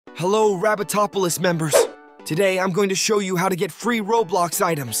Hello, RabbiToPoliS members. Today, I'm going to show you how to get free Roblox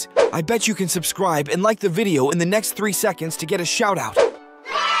items. I bet you can subscribe and like the video in the next 3 seconds to get a shout-out.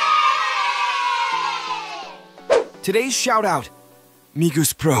 Today's shout-out,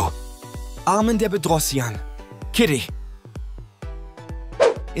 Migus Pro, Armin de Bedrossian, Kitty.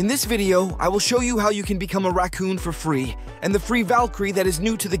 In this video, I will show you how you can become a raccoon for free and the free Valkrie that is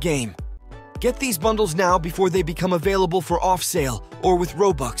new to the game. Get these bundles now before they become available for off sale or with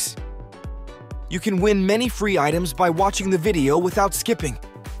Robux. You can win many free items by watching the video without skipping.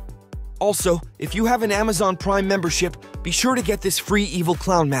 Also, if you have an Amazon Prime membership, be sure to get this free evil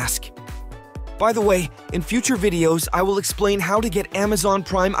clown mask. By the way, in future videos, I will explain how to get Amazon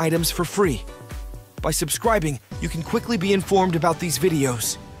Prime items for free. By subscribing, you can quickly be informed about these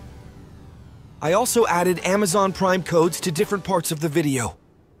videos. I also added Amazon Prime codes to different parts of the video.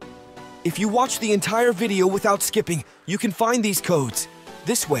 If you watch the entire video without skipping, you can find these codes.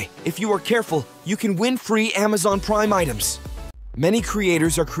 This way, if you are careful, you can win free Amazon Prime items. Many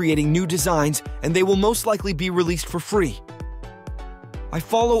creators are creating new designs, and they will most likely be released for free. I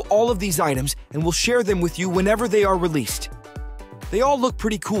follow all of these items and will share them with you whenever they are released. They all look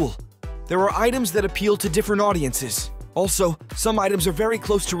pretty cool. There are items that appeal to different audiences. Also, some items are very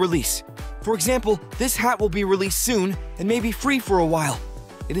close to release. For example, this hat will be released soon and may be free for a while.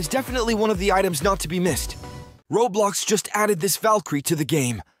 It is definitely one of the items not to be missed. Roblox just added this Valkrie to the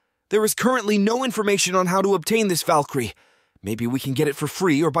game. There is currently no information on how to obtain this Valkrie. Maybe we can get it for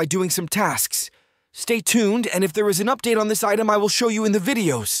free or by doing some tasks. Stay tuned, and if there is an update on this item, I will show you in the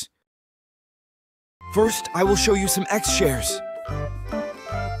videos. First, I will show you some X shares.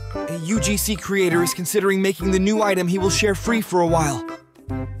 A UGC creator is considering making the new item he will share free for a while.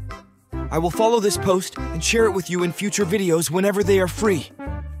 I will follow this post and share it with you in future videos whenever they are free.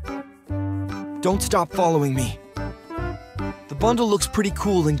 Don't stop following me. The bundle looks pretty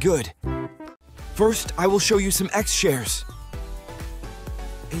cool and good. First, I will show you some X shares.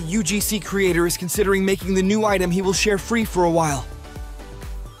 A UGC creator is considering making the new item he will share free for a while.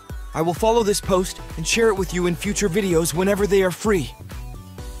 I will follow this post and share it with you in future videos whenever they are free.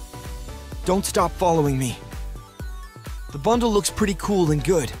 Don't stop following me. The bundle looks pretty cool and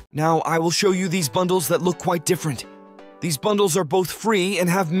good. Now, I will show you these bundles that look quite different. These bundles are both free and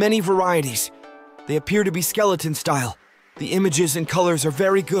have many varieties. They appear to be skeleton style. The images and colors are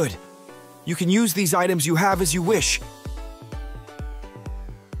very good. You can use these items you have as you wish.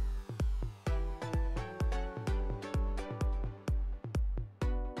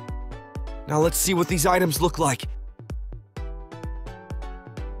 Now let's see what these items look like.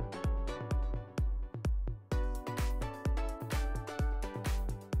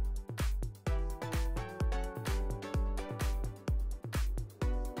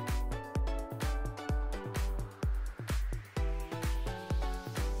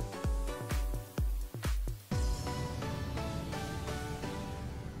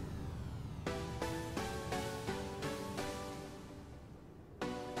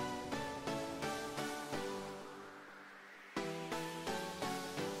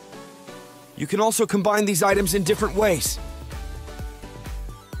 You can also combine these items in different ways.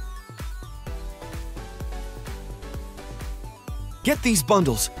 Get these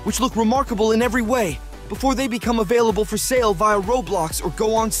bundles, which look remarkable in every way, before they become available for sale via Roblox or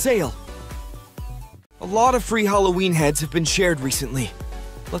go on sale. A lot of free Halloween heads have been shared recently.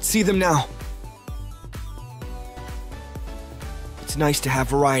 Let's see them now. It's nice to have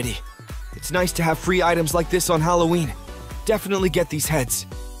variety. It's nice to have free items like this on Halloween. Definitely get these heads.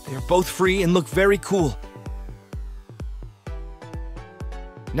 They are both free and look very cool.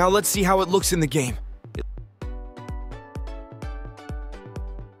 Now let's see how it looks in the game.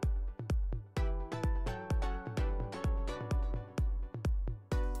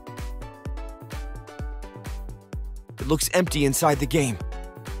 It looks empty inside the game.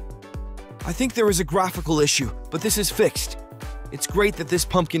 I think there is a graphical issue, but this is fixed. It's great that this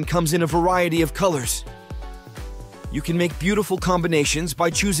pumpkin comes in a variety of colors. You can make beautiful combinations by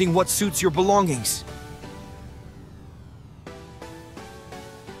choosing what suits your belongings.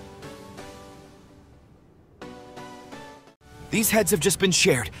 These heads have just been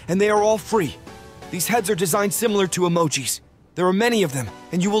shared, and they are all free. These heads are designed similar to emojis. There are many of them,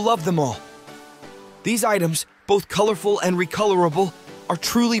 and you will love them all. These items, both colorful and recolorable, are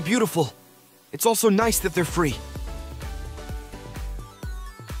truly beautiful. It's also nice that they're free.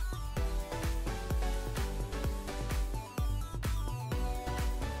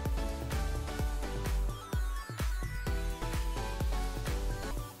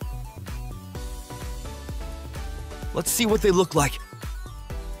 Let's see what they look like.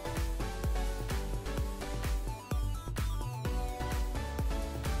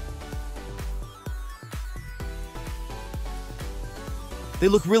 They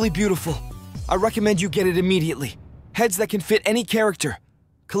look really beautiful. I recommend you get it immediately. Heads that can fit any character.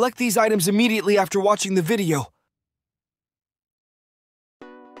 Collect these items immediately after watching the video.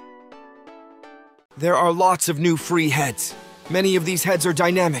 There are lots of new free heads. Many of these heads are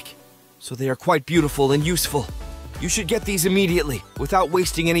dynamic, so they are quite beautiful and useful. You should get these immediately, without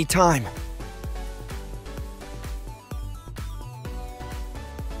wasting any time.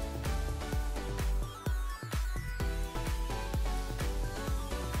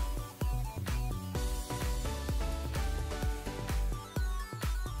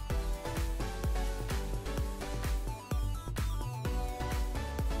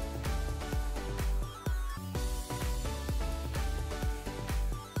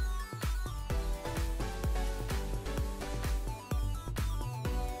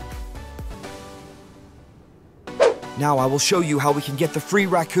 Now I will show you how we can get the free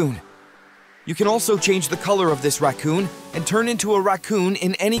raccoon. You can also change the color of this raccoon and turn into a raccoon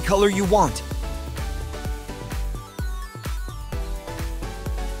in any color you want.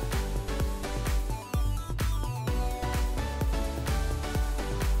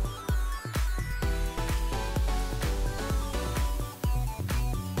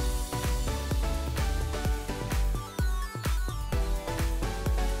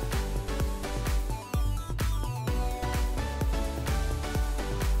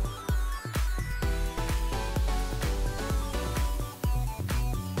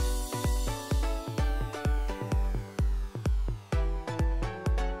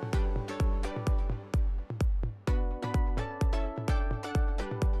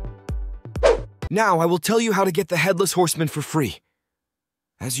 Now I will tell you how to get the Headless Horseman for free.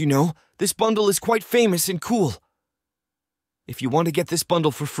 As you know, this bundle is quite famous and cool. If you want to get this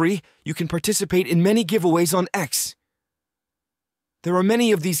bundle for free, you can participate in many giveaways on X. There are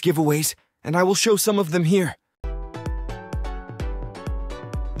many of these giveaways, and I will show some of them here.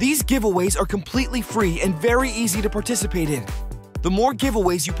 These giveaways are completely free and very easy to participate in. The more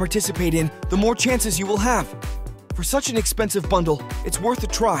giveaways you participate in, the more chances you will have. For such an expensive bundle, it's worth a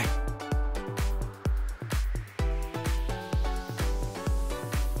try.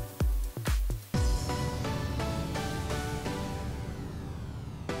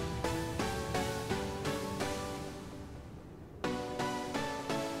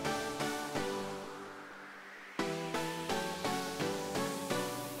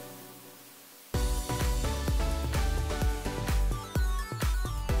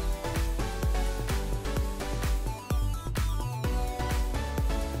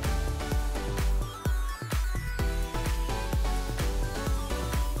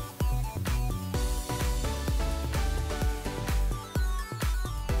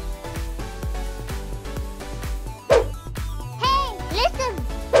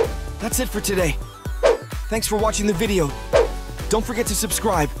 That's it for today. Thanks for watching the video. Don't forget to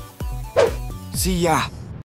subscribe. See ya.